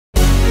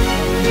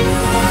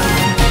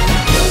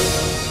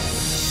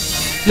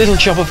Little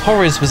Shop of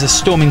Horrors was a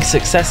storming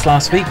success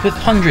last week, with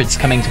hundreds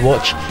coming to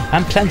watch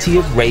and plenty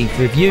of rave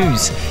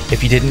reviews.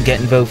 If you didn't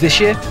get involved this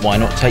year, why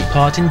not take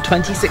part in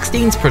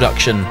 2016's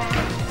production?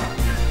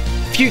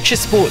 Future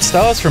sports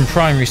stars from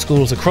primary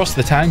schools across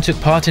the town took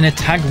part in a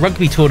tag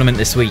rugby tournament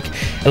this week.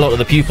 A lot of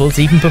the pupils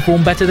even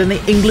performed better than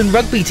the England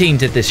rugby team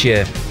did this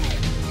year.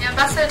 The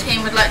ambassador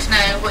team would like to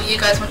know what you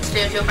guys want to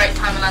do with your break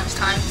time and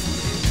lunchtime.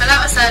 Fill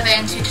out a survey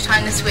in tutor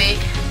time this week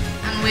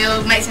and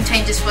we'll make some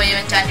changes for you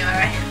in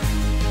January.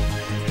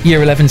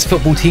 Year 11's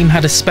football team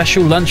had a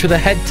special lunch with a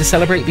head to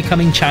celebrate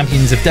becoming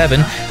champions of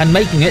Devon and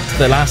making it to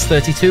the last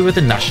 32 of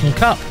the National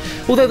Cup.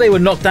 Although they were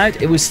knocked out,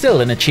 it was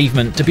still an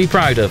achievement to be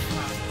proud of.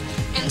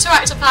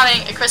 Interactive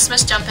planning a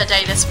Christmas jumper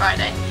day this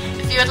Friday.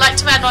 If you would like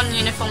to wear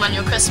non-uniform on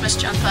your Christmas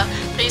jumper,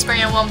 please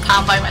bring in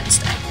 £1 by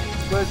Wednesday.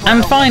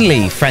 And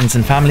finally, friends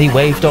and family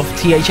waved off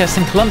THS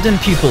and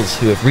Columbton pupils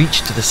who have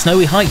reached the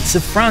snowy heights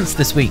of France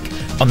this week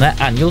on their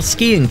annual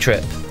skiing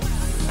trip.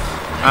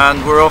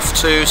 And we're off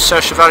to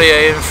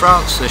Serre-Chevalier in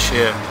France this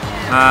year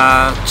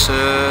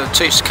to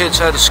teach the kids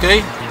how to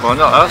ski. Well,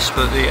 not us,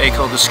 but the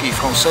École de Ski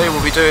Français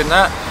will be doing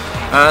that,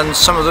 and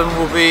some of them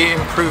will be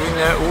improving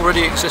their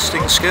already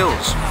existing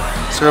skills.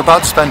 So we're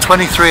about to spend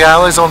 23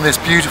 hours on this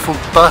beautiful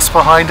bus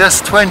behind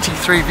us,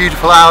 23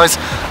 beautiful hours.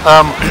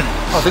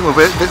 I think we'll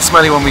be a bit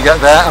smelly when we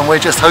get there, and we're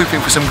just hoping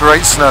for some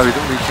great snow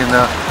that we can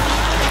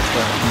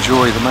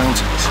enjoy the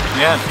mountains.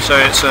 Yeah, so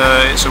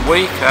it's a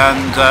week,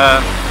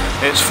 and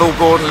it's full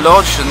board and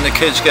lodge, and the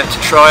kids get to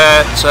try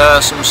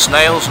out some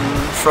snails and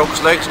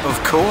frogs' legs, of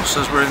course,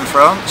 as we're in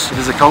France. It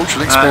is a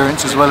cultural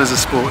experience as well as a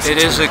sports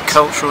experience. It is a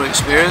cultural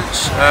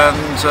experience,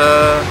 and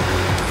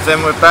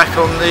then we're back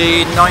on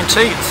the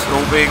 19th,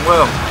 all being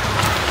well.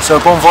 So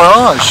bon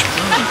voyage!